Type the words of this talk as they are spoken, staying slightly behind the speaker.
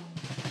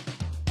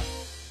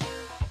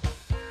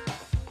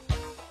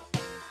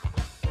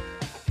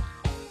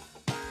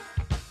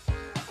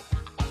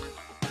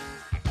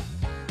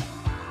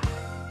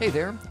Hey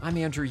there, I'm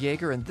Andrew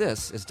Yeager, and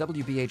this is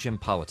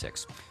WBHM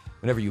Politics.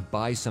 Whenever you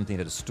buy something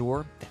at a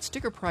store, that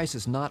sticker price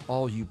is not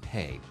all you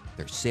pay.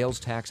 There's sales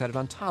tax added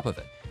on top of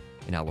it.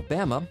 In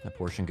Alabama, a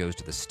portion goes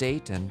to the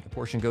state and a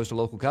portion goes to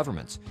local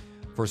governments.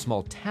 For a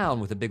small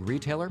town with a big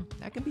retailer,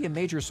 that can be a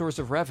major source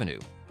of revenue.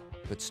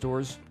 But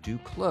stores do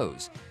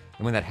close,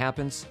 and when that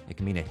happens, it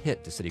can mean a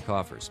hit to city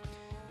coffers.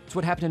 It's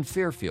what happened in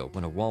Fairfield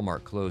when a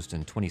Walmart closed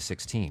in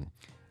 2016.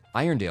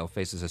 Irondale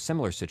faces a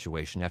similar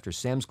situation after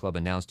Sam's Club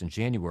announced in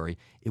January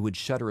it would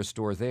shutter a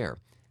store there.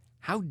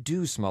 How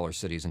do smaller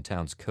cities and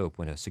towns cope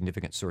when a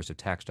significant source of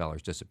tax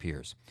dollars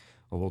disappears?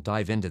 Well, we'll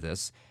dive into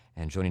this.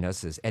 And joining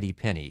us is Eddie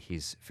Penny.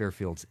 He's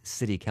Fairfield's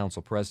City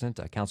Council President.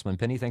 Councilman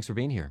Penny, thanks for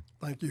being here.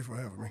 Thank you for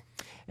having me.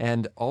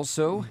 And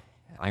also,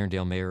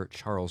 Irondale Mayor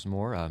Charles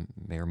Moore.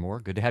 Mayor Moore,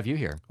 good to have you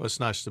here. Well, it's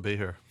nice to be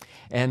here.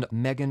 And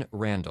Megan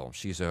Randall.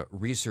 She's a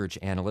research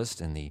analyst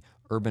in the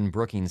Urban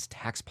Brookings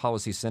Tax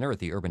Policy Center at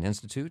the Urban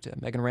Institute.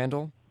 Megan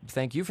Randall,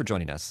 thank you for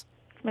joining us.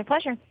 My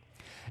pleasure.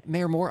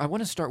 Mayor Moore, I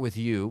want to start with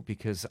you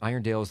because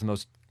Irondale is the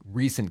most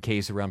recent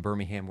case around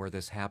Birmingham where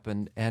this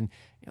happened. And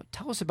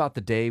tell us about the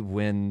day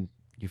when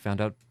you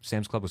found out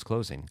Sam's Club was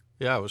closing.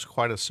 Yeah, it was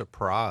quite a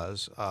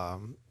surprise.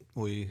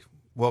 We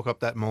woke up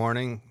that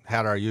morning,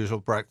 had our usual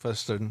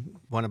breakfast,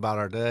 and went about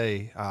our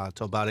day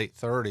till about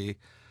 8:30.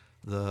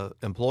 The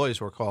employees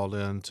were called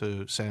in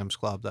to Sam's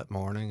Club that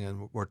morning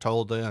and were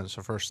told then, it's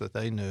the first that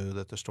they knew,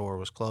 that the store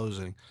was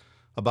closing.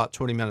 About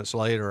 20 minutes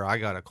later, I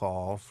got a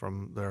call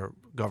from their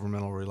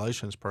governmental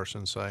relations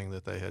person saying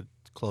that they had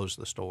closed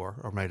the store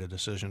or made a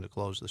decision to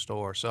close the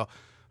store. So it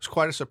was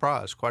quite a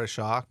surprise, quite a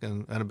shock,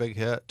 and a big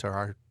hit to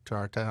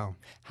our town.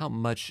 How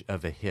much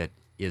of a hit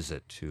is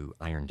it to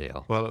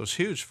Irondale? Well, it was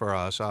huge for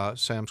us.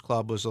 Sam's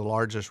Club was the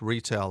largest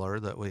retailer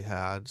that we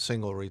had,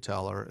 single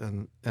retailer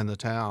in the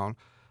town.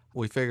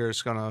 We figure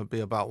it's going to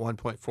be about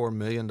 $1.4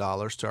 million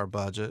to our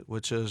budget,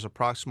 which is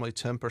approximately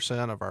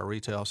 10% of our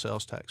retail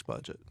sales tax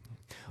budget.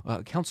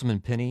 Councilman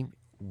Penny,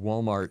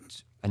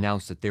 Walmart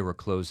announced that they were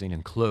closing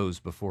and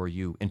closed before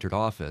you entered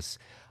office.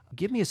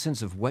 Give me a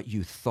sense of what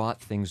you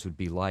thought things would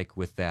be like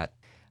with that,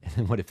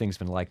 and what have things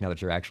been like now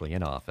that you're actually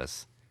in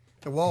office?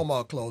 The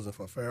Walmart closing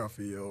for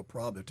Fairfield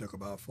probably took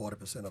about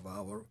 40% of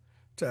our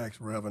tax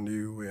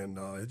revenue, and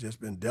it's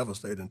just been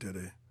devastating to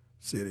the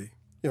city.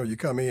 You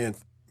come in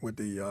with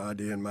the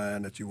idea in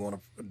mind that you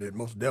want to, the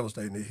most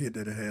devastating hit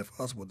that it had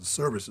for us was the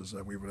services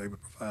that we were able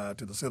to provide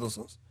to the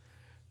citizens.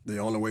 The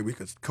only way we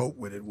could cope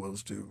with it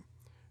was to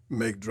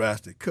make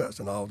drastic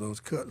cuts, and all those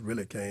cuts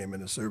really came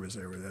in the service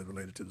area that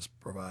related to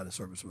providing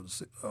service for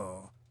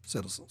the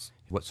citizens.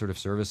 What sort of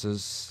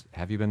services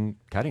have you been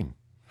cutting?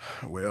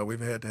 Well, we've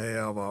had to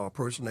have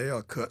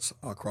personnel cuts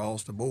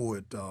across the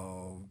board.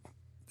 The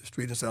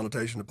street and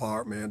sanitation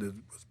department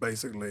was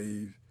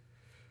basically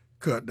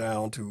cut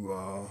down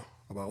to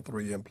about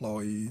 3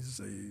 employees.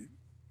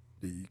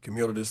 The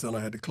community center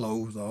had to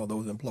close all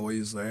those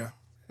employees there,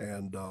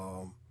 and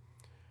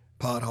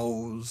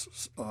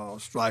potholes,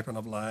 striping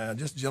of line,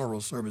 just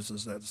general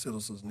services that the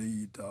citizens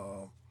need,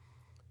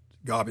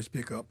 garbage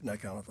pickup and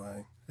that kind of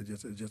thing.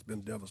 It's just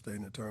been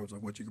devastating in terms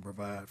of what you can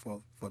provide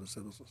for the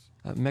citizens.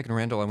 Megan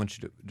Randall, I want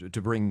you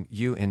to bring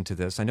you into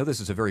this. I know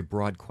this is a very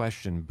broad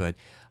question, but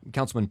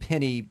Councilman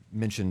Penny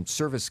mentioned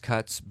service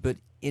cuts, but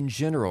in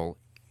general,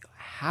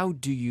 how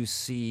do you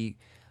see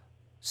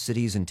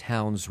cities and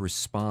towns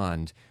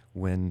respond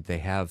when they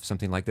have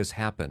something like this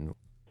happen?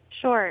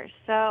 Sure.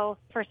 So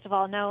first of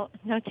all, no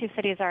two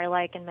cities are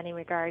alike in many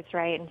regards,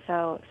 right? And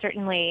so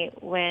certainly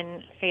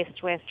when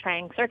faced with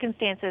trying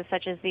circumstances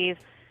such as these,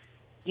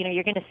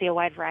 you're going to see a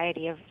wide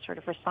variety of sort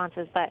of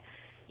responses. But,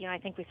 I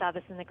think we saw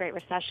this in the Great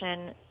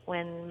Recession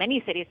when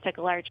many cities took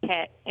a large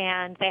hit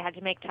and they had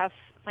to make tough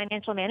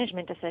financial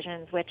management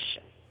decisions, which,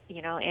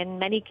 in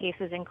many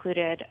cases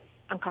included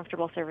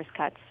uncomfortable service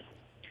cuts.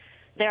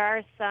 There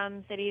are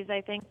some cities,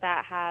 I think,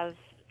 that have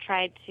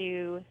tried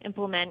to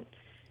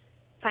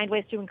find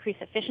ways to increase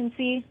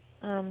efficiency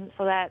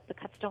so that the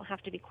cuts don't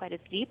have to be quite as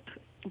deep,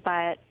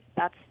 but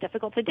that's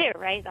difficult to do,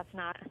 right? That's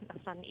not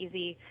an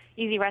easy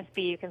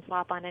recipe you can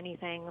slop on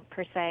anything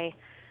per se.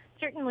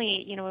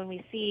 Certainly, when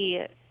we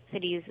see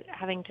cities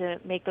having to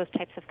make those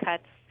types of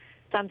cuts,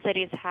 some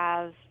cities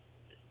have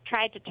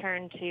tried to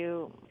turn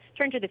to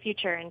the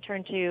future and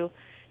turn to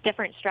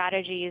different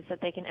strategies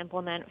that they can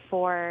implement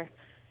for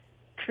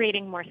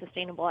creating more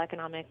sustainable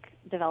economic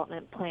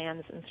development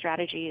plans and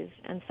strategies.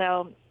 And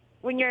so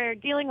when you're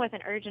dealing with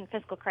an urgent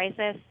fiscal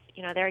crisis,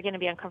 there are going to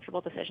be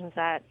uncomfortable decisions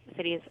that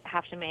cities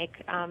have to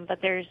make, but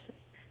there's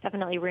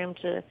definitely room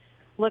to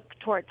look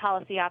toward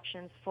policy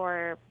options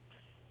for,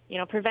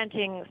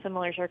 preventing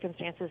similar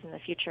circumstances in the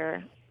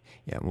future.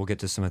 Yeah, we'll get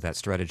to some of that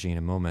strategy in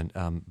a moment.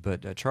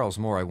 But Charles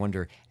Moore, I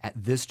wonder, at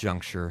this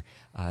juncture,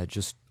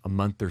 just a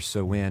month or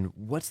so in,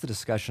 what's the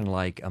discussion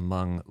like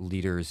among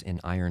leaders in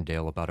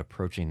Irondale about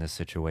approaching this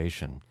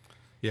situation?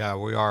 Yeah,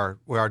 we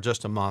are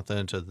just a month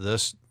into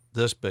this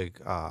big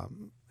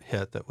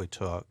hit that we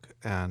took,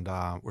 and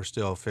we're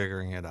still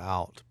figuring it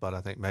out. But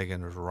I think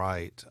Megan was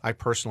right. I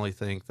personally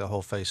think the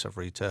whole face of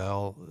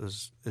retail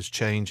is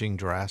changing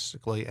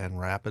drastically and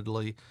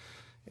rapidly,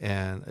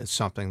 and it's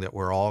something that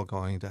we're all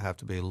going to have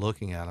to be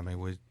looking at. I mean,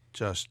 we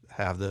just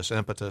have this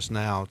impetus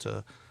now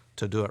to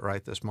do it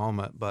right this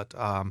moment, but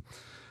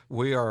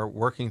we are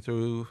working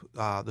through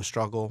the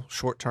struggle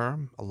short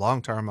term.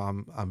 Long term,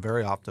 I'm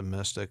very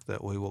optimistic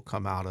that we will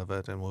come out of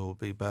it and we will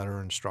be better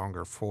and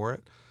stronger for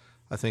it.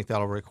 I think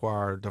that'll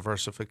require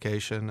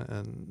diversification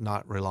and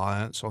not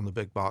reliance on the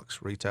big box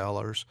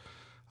retailers.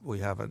 We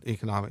have an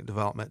economic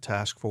development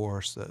task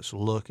force that's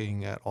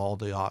looking at all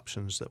the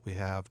options that we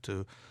have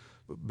to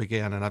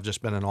begin, and I've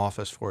just been in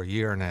office for a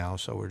year now,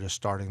 so we're just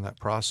starting that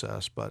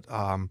process. But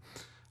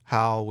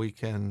how we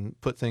can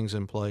put things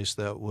in place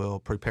that will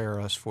prepare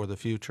us for the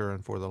future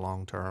and for the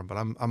long term. But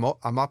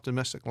I'm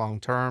optimistic long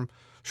term.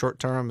 Short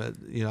term,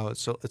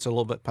 it's a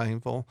little bit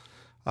painful.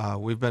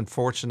 We've been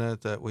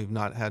fortunate that we've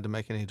not had to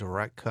make any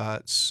direct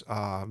cuts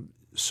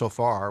so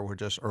far. We're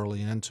just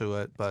early into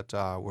it, but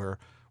we're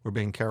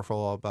being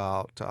careful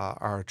about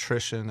our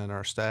attrition and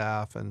our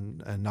staff,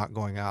 and not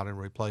going out and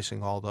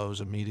replacing all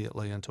those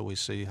immediately until we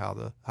see how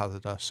the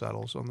dust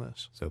settles on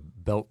this. So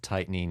belt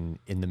tightening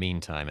in the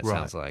meantime, it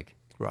sounds like.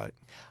 Right.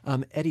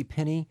 Eddie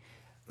Penny,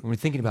 when we're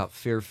thinking about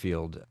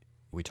Fairfield,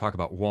 we talk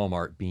about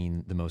Walmart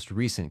being the most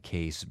recent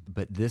case,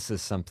 but this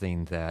is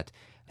something that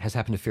has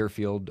happened to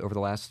Fairfield over the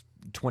last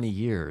 20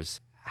 years.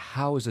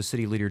 How, as a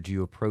city leader, do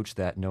you approach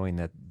that, knowing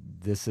that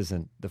this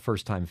isn't the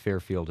first time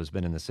Fairfield has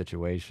been in this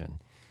situation?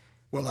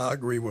 Well, I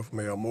agree with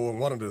Mayor Moore.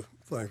 One of the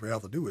things we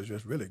have to do is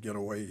just really get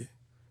away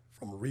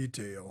from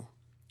retail.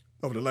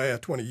 Over the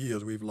last 20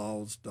 years, we've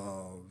lost,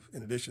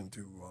 in addition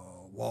to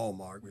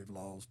Walmart, we've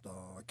lost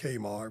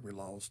Kmart, we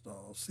lost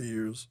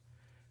Sears,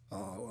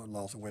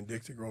 lost a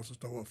Winn-Dixie grocery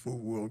store,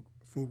 Food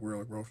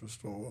World grocery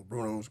store,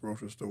 Bruno's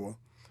grocery store.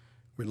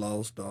 We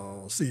lost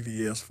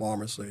CVS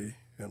pharmacy,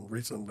 and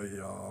recently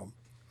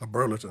a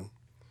Burlington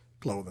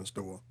clothing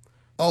store.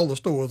 All the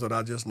stores that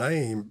I just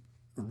named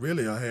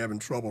really are having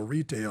trouble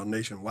retail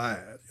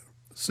nationwide.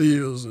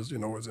 Sears is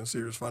in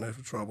serious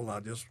financial trouble.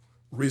 I just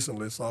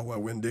recently saw where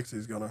Winn-Dixie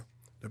is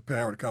the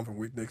parent company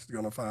Winn-Dixie is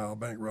going to file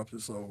bankruptcy.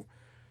 So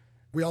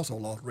we also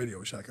lost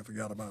Radio Shack. I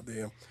forgot about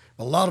them.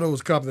 A lot of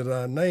those companies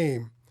that I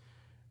named,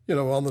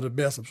 under the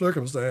best of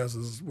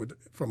circumstances,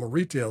 from a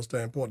retail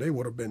standpoint, they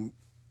would have been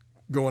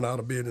going out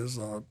of business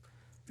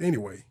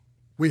anyway.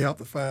 We have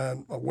to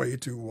find a way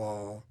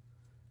to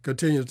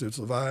continue to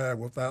survive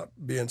without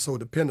being so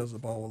dependent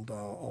upon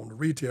on the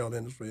retail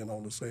industry and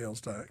on the sales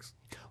tax.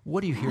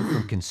 What do you hear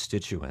from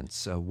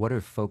constituents? What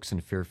are folks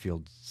in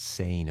Fairfield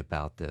saying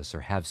about this,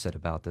 or have said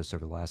about this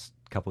over the last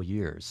couple of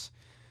years?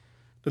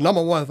 The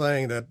number one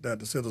thing that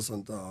the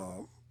citizens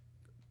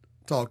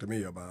talk to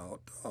me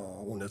about,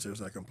 when this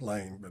is a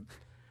complaint,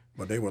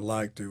 but they would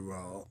like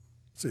to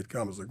see it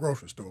come as a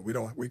grocery store.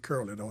 We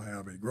currently don't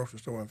have a grocery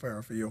store in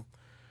Fairfield.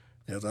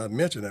 As I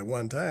mentioned, at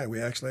one time we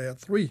actually had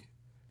 3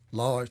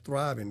 large,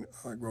 thriving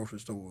grocery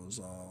stores.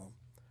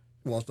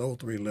 Once those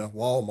 3 left,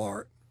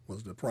 Walmart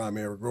was the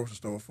primary grocery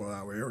store for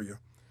our area,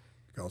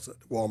 because at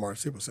the Walmart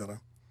Supercenter,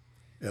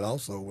 it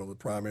also was the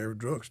primary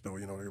drugstore.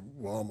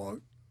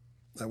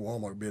 That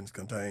Walmart business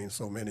contains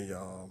so many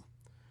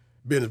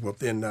business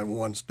within that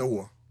one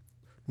store.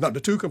 Now,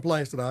 the 2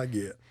 complaints that I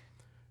get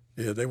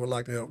is they would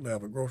like to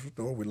have a grocery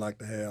store. We'd like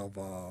to have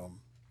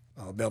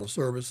better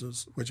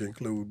services, which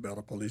include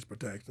better police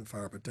protection,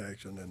 fire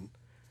protection, and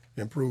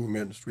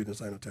improvement in street and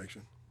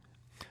sanitation.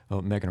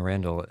 Well, Megan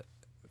Randall,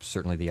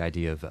 certainly the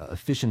idea of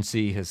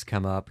efficiency has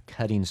come up,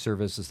 cutting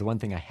services. The one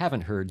thing I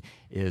haven't heard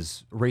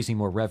is raising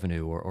more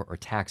revenue or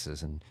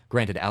taxes. And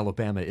granted,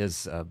 Alabama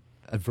is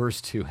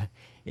adverse to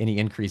any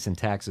increase in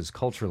taxes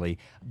culturally.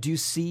 Do you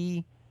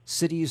see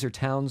cities or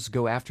towns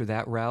go after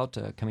that route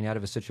coming out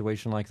of a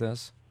situation like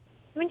this?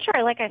 I mean,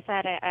 sure. Like I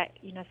said,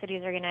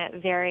 cities are going to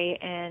vary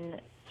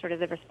in sort of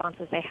the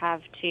responses they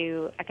have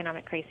to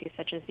economic crises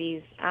such as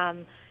these.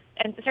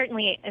 And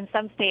certainly in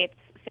some states,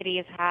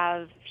 cities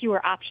have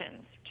fewer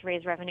options to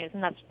raise revenues,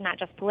 and that's not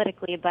just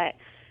politically, but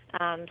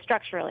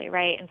structurally,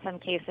 right? In some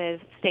cases,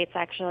 states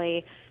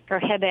actually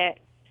prohibit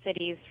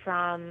cities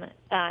from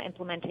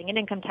implementing an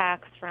income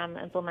tax, from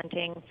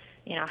implementing,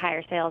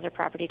 higher sales or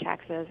property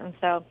taxes. And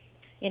so,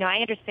 I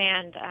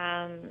understand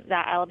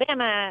that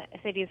Alabama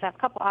cities have a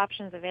couple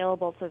options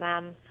available to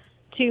them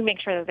to make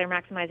sure that they're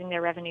maximizing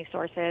their revenue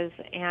sources.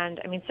 And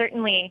I mean,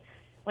 certainly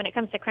when it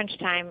comes to crunch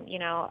time,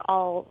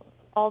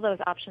 all those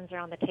options are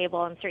on the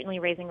table, and certainly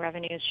raising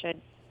revenues should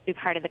be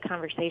part of the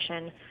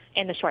conversation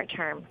in the short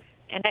term.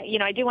 And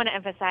I do want to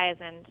emphasize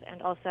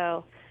and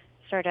also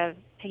sort of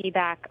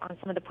piggyback on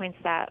some of the points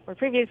that were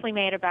previously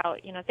made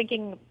about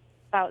thinking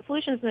about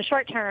solutions in the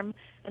short term,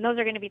 and those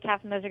are going to be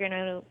tough, and those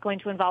are going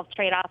to involve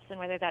trade-offs, and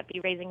whether that be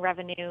raising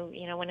revenue,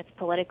 when it's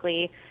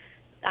politically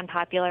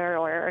unpopular,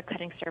 or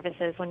cutting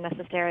services when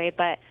necessary.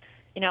 But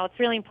it's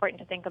really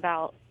important to think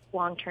about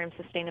long-term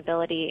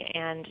sustainability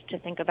and to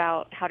think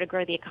about how to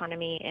grow the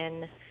economy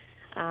in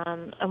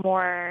a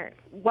more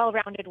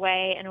well-rounded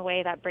way, in a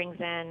way that brings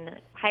in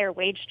higher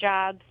wage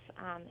jobs,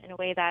 in a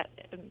way that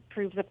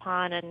improves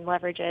upon and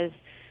leverages,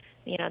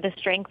 the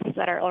strengths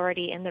that are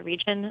already in the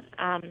region.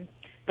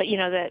 But,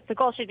 the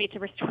goal should be to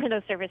restore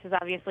those services,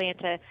 obviously, and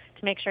to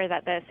make sure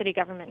that the city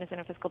government is in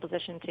a fiscal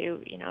position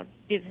to,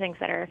 do the things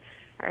that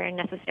are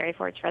necessary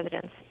for its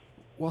residents.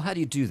 Well, how do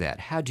you do that?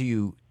 How do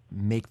you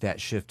make that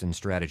shift in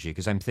strategy?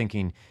 Because I'm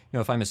thinking,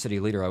 if I'm a city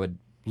leader, I would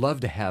love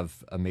to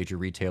have a major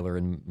retailer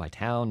in my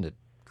town that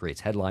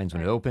creates headlines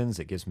when it opens.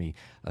 It gives me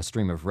a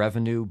stream of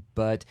revenue.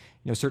 But,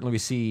 certainly we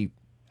see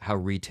how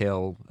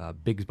retail,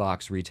 big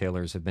box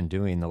retailers have been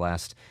doing the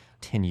last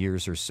 10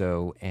 years or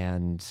so.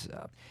 And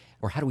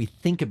or how do we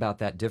think about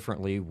that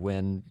differently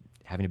when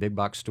having a big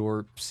box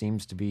store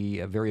seems to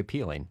be very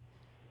appealing?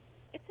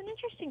 It's an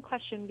interesting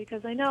question,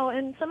 because I know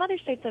in some other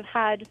states have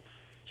had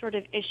sort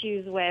of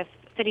issues with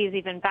cities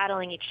even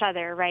battling each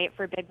other, right,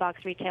 for big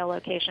box retail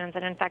locations.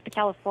 And in fact,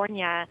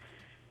 California,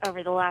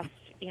 over the last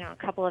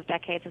couple of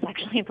decades, has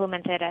actually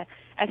implemented a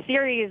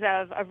series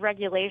of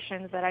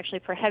regulations that actually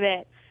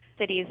prohibit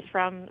cities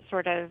from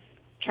sort of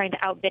trying to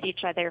outbid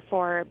each other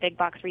for big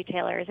box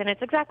retailers. And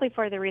it's exactly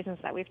for the reasons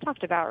that we've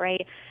talked about,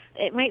 right?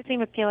 It might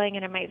seem appealing,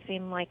 and it might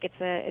seem like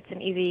it's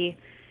an easy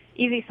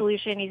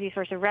solution, easy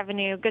source of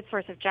revenue, good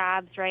source of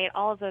jobs, right?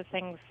 All of those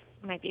things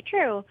might be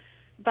true,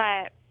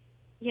 but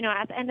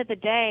at the end of the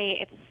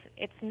day,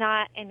 it's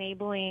not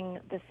enabling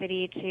the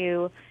city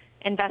to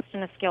invest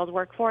in a skilled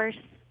workforce,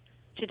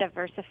 to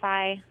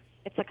diversify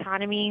its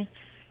economy.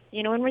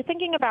 When we're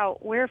thinking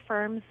about where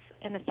firms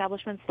and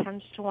establishments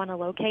tend to want to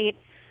locate,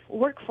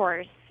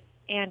 workforce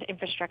and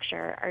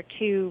infrastructure are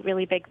two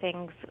really big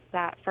things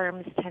that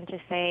firms tend to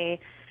say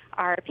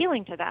are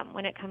appealing to them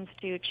when it comes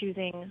to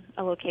choosing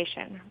a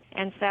location.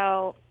 And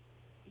so,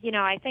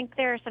 I think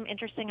there are some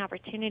interesting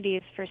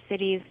opportunities for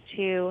cities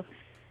to,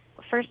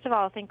 first of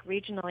all, think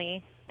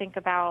regionally, think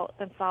about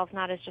themselves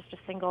not as just a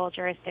single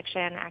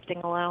jurisdiction acting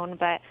alone,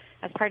 but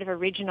as part of a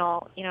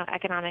regional,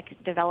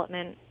 economic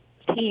development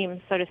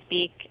team, so to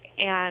speak,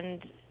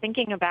 and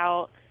thinking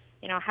about,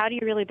 how do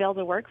you really build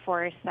a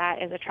workforce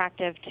that is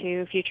attractive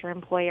to future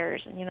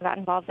employers? And, that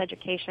involves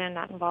education,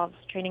 that involves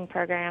training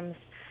programs,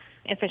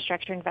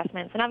 infrastructure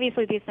investments. And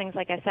obviously these things,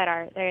 like I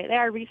said, they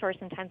are resource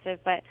intensive,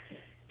 but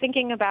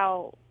thinking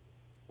about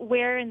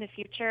where in the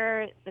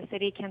future the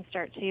city can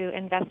start to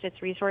invest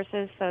its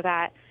resources so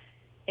that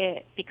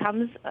it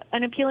becomes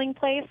an appealing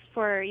place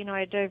for,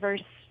 a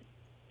diverse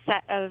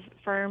set of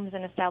firms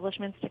and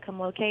establishments to come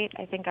locate,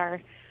 I think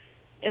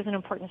is an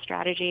important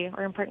strategy,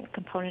 or important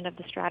component of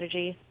the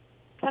strategy.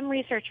 Some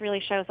research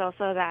really shows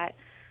also that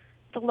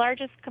the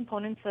largest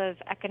components of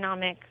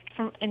economic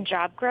and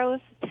job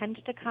growth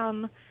tend to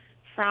come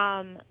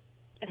from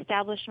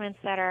establishments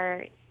that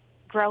are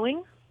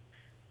growing,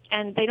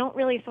 and they don't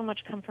really so much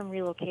come from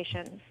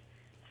relocations.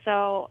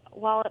 So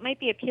while it might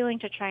be appealing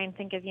to try and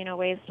think of,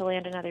 ways to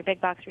land another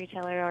big box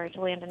retailer or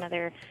to land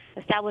another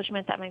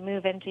establishment that might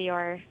move into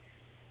your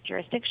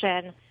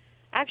jurisdiction,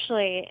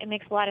 actually, it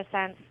makes a lot of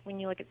sense when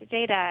you look at the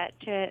data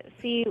to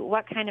see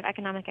what kind of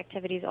economic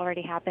activity is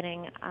already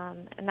happening,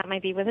 and that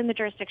might be within the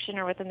jurisdiction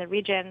or within the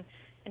region,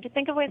 and to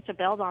think of ways to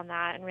build on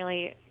that and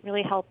really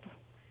help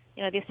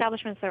the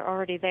establishments that are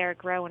already there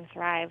grow and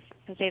thrive,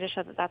 because data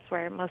shows that that's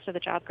where most of the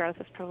job growth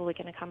is probably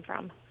going to come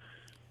from.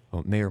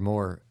 Well, Mayor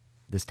Moore,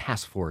 this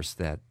task force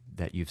that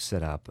you've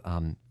set up,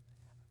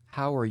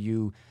 how are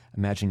you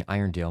imagining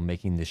Irondale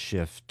making this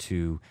shift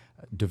to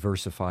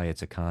diversify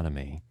its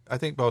economy? I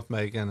think both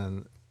Megan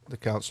and the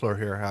counselor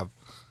here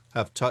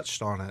have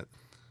touched on it,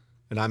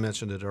 and I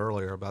mentioned it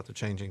earlier about the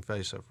changing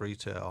face of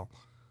retail.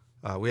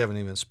 We haven't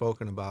even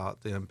spoken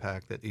about the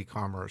impact that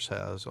e-commerce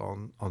has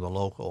on the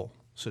local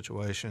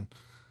situation.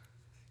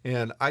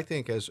 And I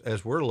think as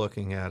we're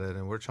looking at it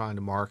and we're trying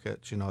to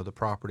market, the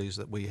properties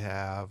that we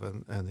have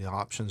and the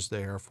options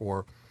there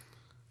for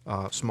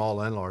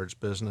small and large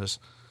business,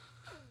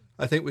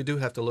 I think we do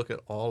have to look at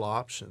all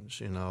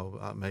options.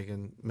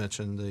 Megan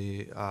mentioned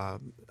the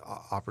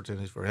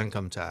opportunities for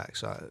income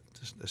tax.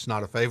 It's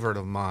not a favorite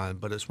of mine,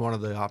 but it's one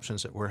of the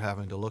options that we're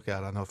having to look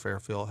at. I know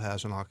Fairfield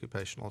has an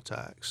occupational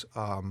tax.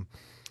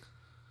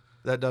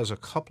 That does a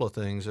couple of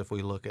things if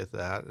we look at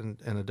that.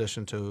 In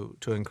addition to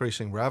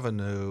increasing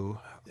revenue,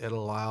 it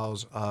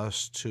allows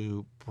us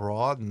to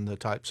broaden the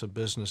types of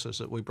businesses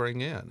that we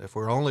bring in. If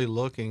we're only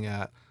looking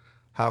at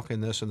how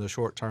can this in the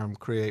short term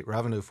create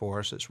revenue for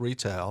us, it's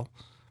retail,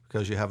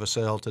 because you have a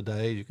sale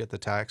today, you get the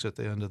tax at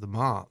the end of the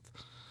month.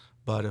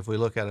 But if we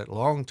look at it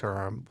long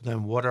term,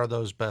 then what are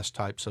those best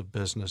types of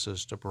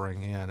businesses to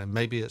bring in? And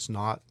maybe it's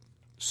not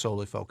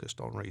solely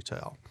focused on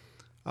retail.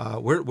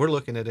 We're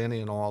looking at any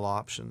and all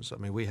options. I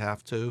mean, we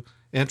have to.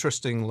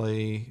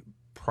 Interestingly,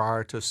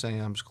 prior to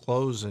Sam's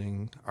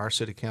closing, our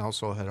city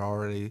council had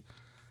already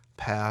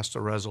passed a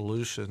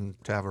resolution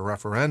to have a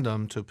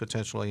referendum to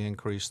potentially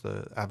increase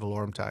the ad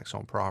valorem tax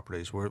on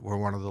properties. We're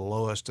one of the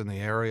lowest in the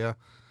area,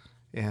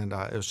 and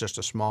it was just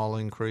a small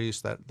increase.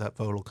 That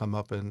vote will come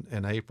up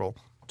in April.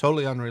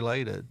 Totally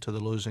unrelated to the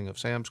losing of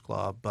Sam's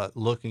Club, but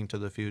looking to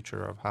the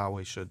future of how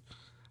we should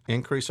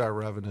increase our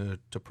revenue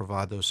to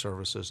provide those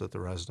services that the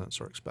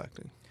residents are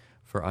expecting.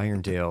 For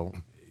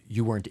Irondale,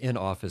 you weren't in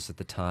office at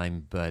the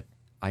time, but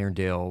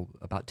Irondale,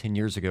 about 10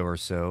 years ago or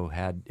so,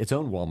 had its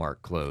own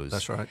Walmart close.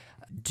 That's right.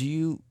 Do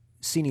you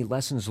see any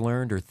lessons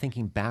learned, or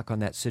thinking back on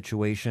that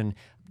situation,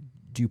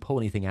 do you pull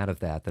anything out of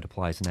that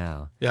applies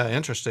now? Yeah,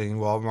 interesting.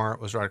 Walmart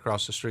was right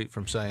across the street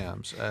from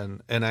Sam's,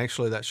 and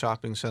actually that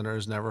shopping center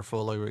has never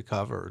fully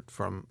recovered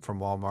from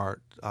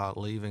Walmart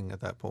leaving at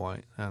that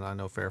point. And I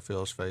know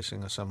Fairfield's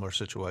facing a similar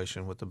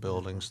situation with the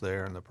buildings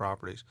there and the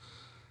properties.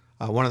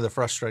 One of the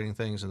frustrating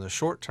things in the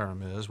short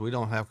term is we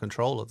don't have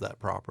control of that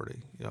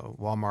property.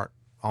 Walmart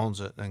owns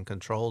it and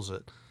controls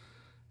it,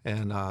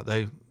 and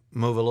they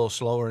move a little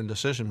slower in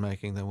decision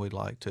making than we'd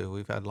like to.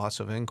 We've had lots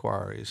of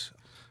inquiries.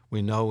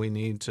 We know we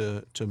need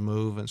to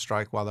move and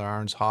strike while the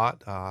iron's hot.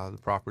 The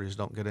properties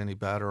don't get any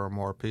better or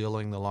more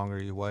appealing the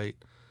longer you wait.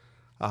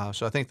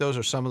 So I think those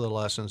are some of the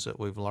lessons that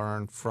we've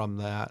learned from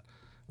that.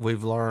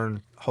 We've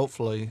learned,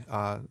 hopefully,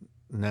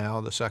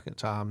 now the second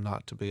time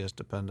not to be as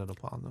dependent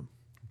upon them.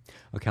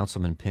 Well,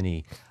 Councilman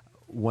Penny,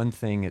 one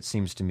thing it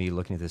seems to me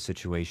looking at this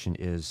situation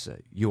is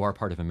you are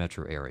part of a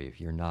metro area.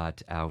 You're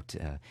not out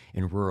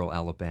in rural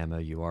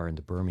Alabama. You are in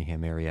the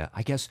Birmingham area.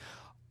 I guess,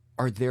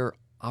 are there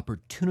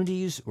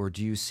opportunities, or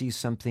do you see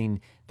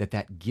something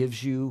that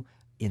gives you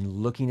in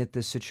looking at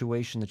this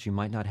situation that you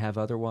might not have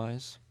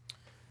otherwise?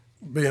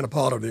 Being a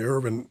part of the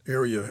urban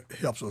area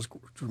helps us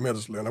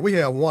tremendously. And we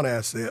have one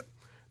asset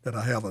that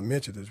I haven't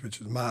mentioned, which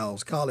is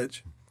Miles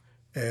College.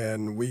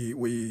 And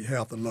we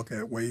have to look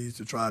at ways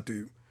to try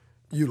to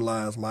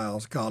utilize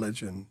Miles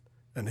College and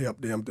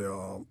help them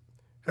to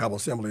have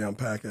assembly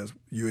unpack as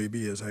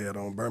UAB has had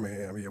on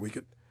Birmingham. Yeah, we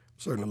could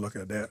certainly look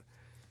at that.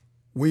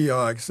 We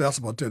are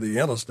accessible to the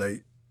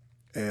interstate,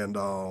 and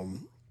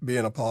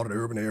being a part of the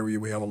urban area,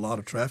 we have a lot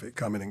of traffic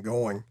coming and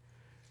going.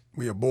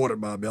 We are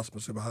bordered by Bessemer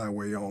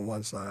Superhighway on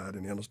one side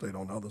and the interstate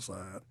on the other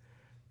side.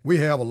 We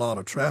have a lot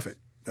of traffic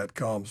that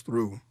comes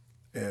through,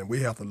 and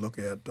we have to look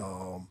at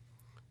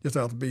just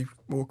have to be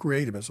more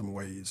creative in some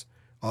ways.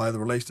 As it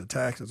relates to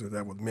taxes, as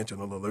that was mentioned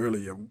a little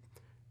earlier,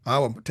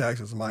 our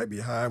taxes might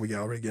be high. We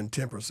already getting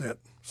 10%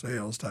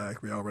 sales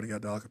tax. We already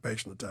got the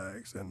occupational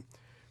tax, and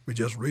we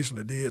just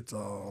recently did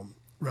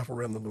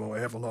referendum on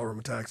ad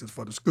valorem taxes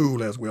for the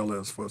school as well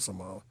as for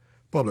some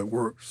public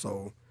works.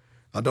 So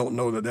I don't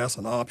know that that's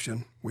an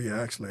option. We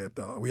actually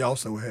we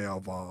also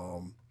have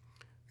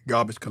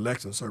garbage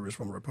collection service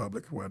from the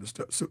Republic, where the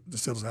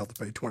citizens have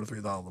to pay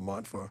 $23 a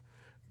month for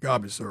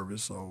garbage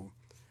service. So,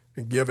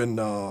 and given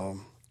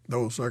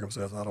those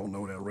circumstances, I don't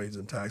know that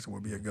raising taxes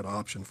would be a good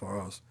option for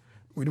us.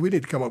 We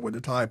need to come up with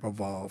the type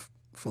of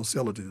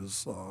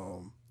facilities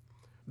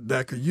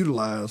that could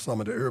utilize some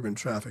of the urban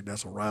traffic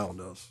that's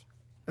around us,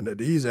 and that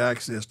the easy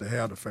access to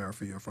have to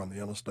Fairfield from the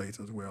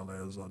interstates as well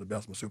as the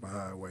Bessemer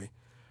Superhighway.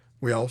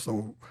 We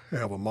also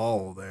have a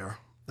mall there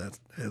that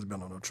has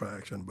been an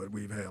attraction, but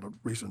we've had a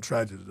recent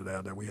tragedy to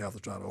that we have to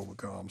try to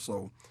overcome.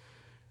 So,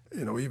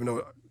 even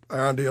though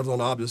Irondale's on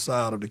the opposite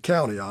side of the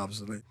county,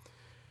 obviously,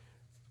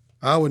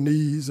 our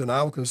needs and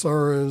our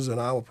concerns and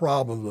our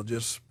problems are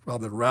just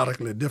probably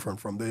radically different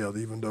from theirs,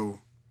 even though,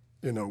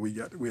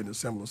 we're in a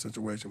similar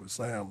situation with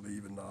Sam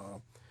leaving.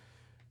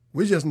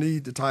 We just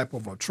need the type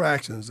of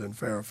attractions in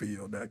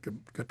Fairfield that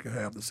could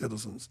have the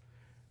citizens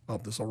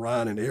of the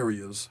surrounding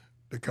areas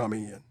to come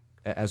in.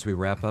 As we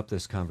wrap up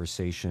this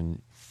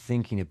conversation,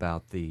 thinking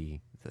about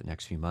the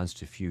next few months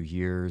to few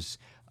years,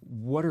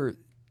 what are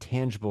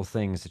tangible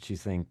things that you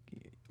think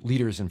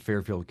leaders in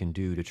Fairfield can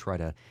do to try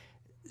to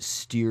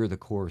steer the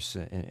course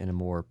in a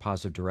more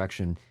positive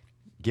direction,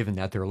 given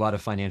that there are a lot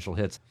of financial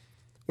hits?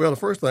 Well, the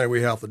first thing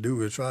we have to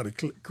do is try to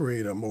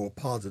create a more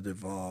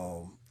positive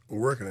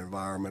working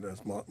environment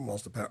as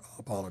amongst the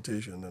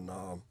politicians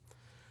and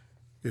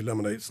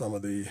eliminate some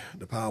of the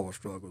power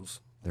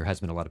struggles. There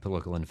has been a lot of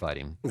political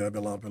infighting. There have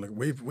been a lot of political.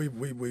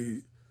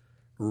 We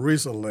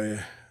recently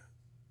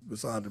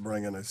decided to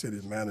bring in a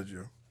city's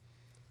manager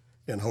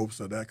in hopes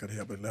that could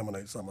help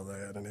eliminate some of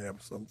that and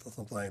have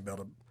something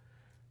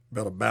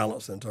better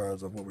balance in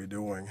terms of what we're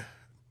doing,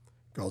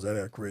 because that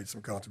had created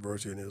some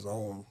controversy in its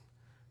own.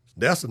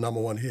 That's the number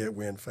one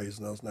headwind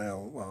facing us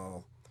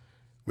now.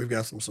 We've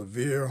got some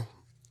severe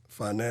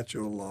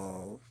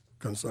financial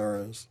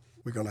concerns.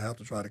 We're going to have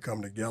to try to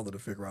come together to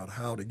figure out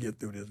how to get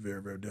through this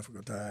very, very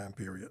difficult time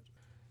period.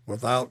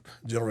 Without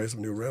generating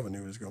some new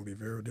revenue, it's going to be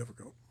very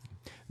difficult.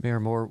 Mayor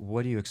Moore,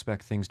 what do you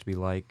expect things to be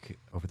like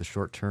over the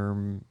short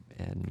term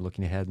and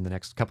looking ahead in the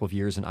next couple of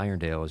years in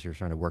Irondale as you're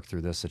trying to work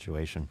through this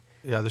situation?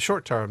 Yeah, the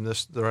short term, the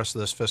rest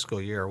of this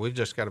fiscal year, we've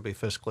just got to be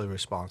fiscally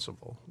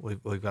responsible.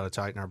 We've got to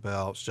tighten our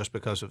belts. Just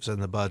because it's in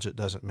the budget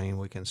doesn't mean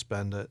we can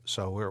spend it.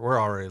 So we're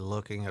already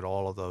looking at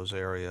all of those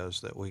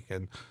areas that we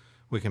can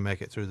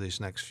make it through these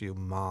next few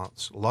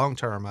months. Long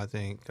term, I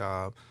think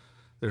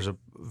there's a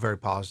very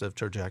positive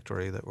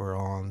trajectory that we're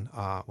on.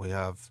 We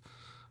have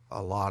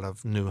a lot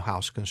of new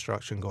house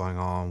construction going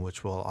on,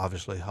 which will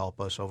obviously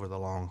help us over the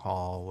long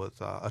haul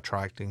with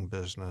attracting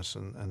business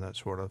and that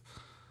sort of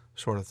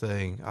sort of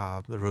thing.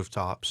 The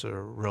rooftops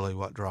are really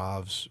what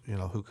drives,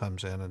 who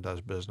comes in and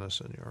does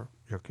business in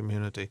your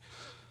community.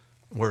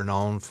 We're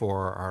known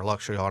for our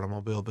luxury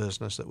automobile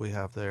business that we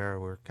have there.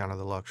 We're kind of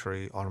the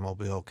luxury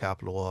automobile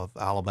capital of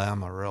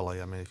Alabama,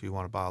 really. I mean, if you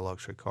want to buy a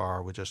luxury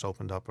car, we just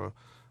opened up a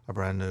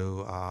brand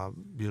new,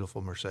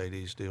 beautiful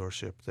Mercedes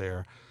dealership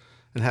there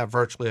and have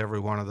virtually every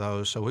one of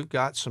those. So we've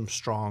got some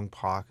strong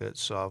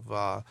pockets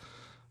of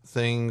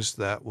things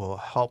that will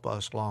help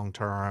us long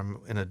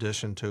term, in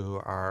addition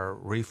to our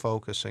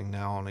refocusing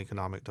now on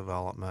economic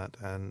development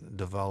and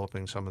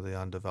developing some of the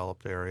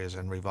undeveloped areas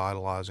and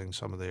revitalizing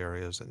some of the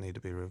areas that need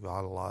to be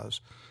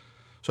revitalized.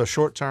 So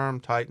short term,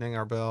 tightening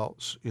our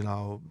belts,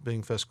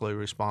 being fiscally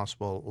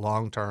responsible,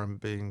 long term,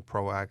 being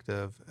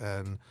proactive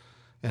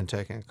and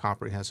taking a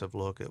comprehensive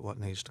look at what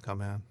needs to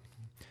come in.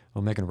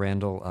 Well, Megan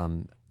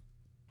Randall,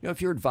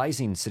 if you're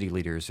advising city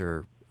leaders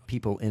or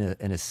people in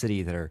a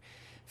city that are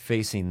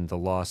facing the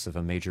loss of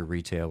a major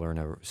retailer and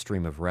a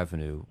stream of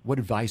revenue, what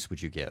advice would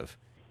you give?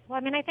 Well,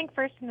 I mean, I think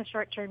first in the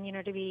short term,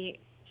 to be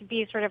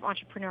sort of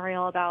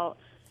entrepreneurial about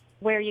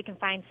where you can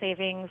find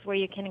savings, where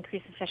you can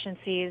increase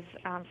efficiencies,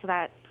 so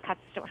that cuts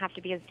don't have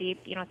to be as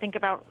deep. Think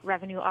about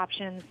revenue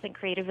options, think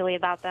creatively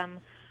about them.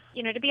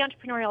 To be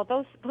entrepreneurial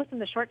both in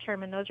the short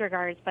term in those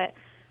regards, but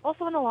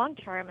also in the long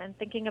term, and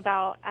thinking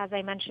about, as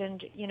I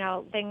mentioned,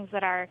 things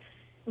that are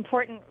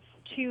important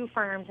to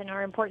firms and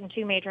are important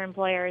to major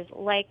employers,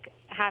 like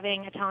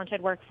having a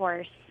talented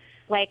workforce,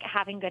 like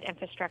having good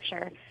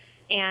infrastructure,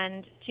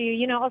 and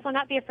to also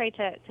not be afraid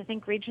to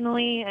think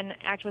regionally and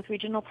act with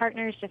regional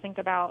partners, to think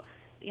about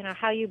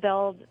how you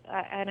build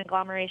an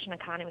agglomeration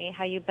economy,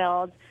 how you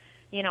build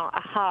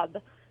a hub,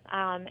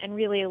 and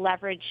really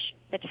leverage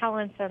the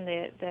talents and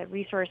the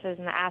resources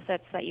and the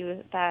assets that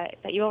you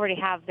already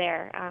have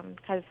there,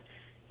 because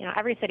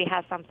every city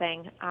has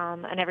something,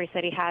 and every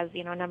city has,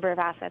 a number of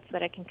assets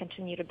that it can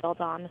continue to build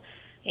on.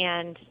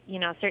 And,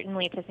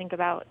 certainly to think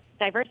about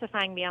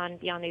diversifying beyond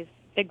these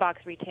big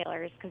box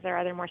retailers, because there are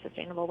other more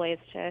sustainable ways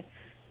to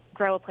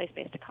grow a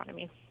place-based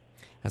economy.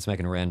 That's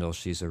Megan Randall.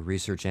 She's a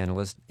research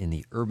analyst in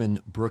the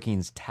Urban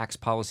Brookings Tax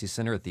Policy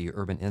Center at the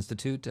Urban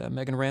Institute.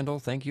 Megan Randall,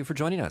 thank you for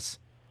joining us.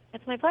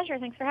 It's my pleasure.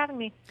 Thanks for having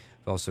me.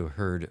 We've also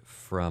heard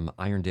from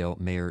Irondale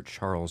Mayor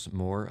Charles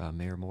Moore.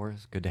 Mayor Moore,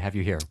 it's good to have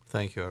you here.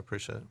 Thank you. I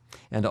appreciate it.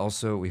 And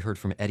also we heard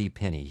from Eddie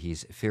Penny.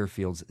 He's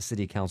Fairfield's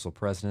City Council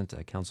President.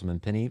 Councilman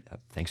Penny,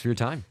 thanks for your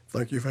time.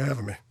 Thank you for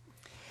having me.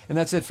 And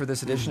that's it for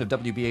this edition of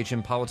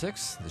WBHM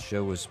Politics. The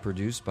show was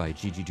produced by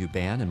Gigi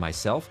Duban and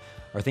myself.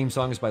 Our theme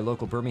song is by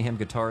local Birmingham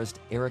guitarist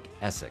Eric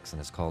Essex, and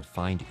it's called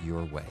Find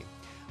Your Way.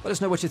 Let us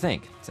know what you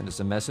think. Send us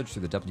a message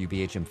through the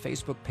WBHM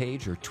Facebook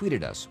page or tweet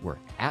at us. We're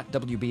at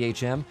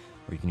WBHM,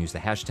 or you can use the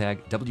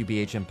hashtag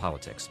WBHM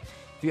Politics.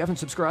 If you haven't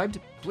subscribed,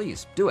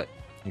 please do it.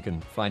 You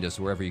can find us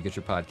wherever you get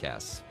your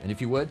podcasts. And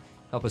if you would,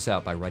 help us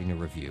out by writing a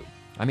review.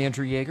 I'm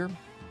Andrew Yeager.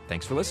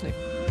 Thanks for listening.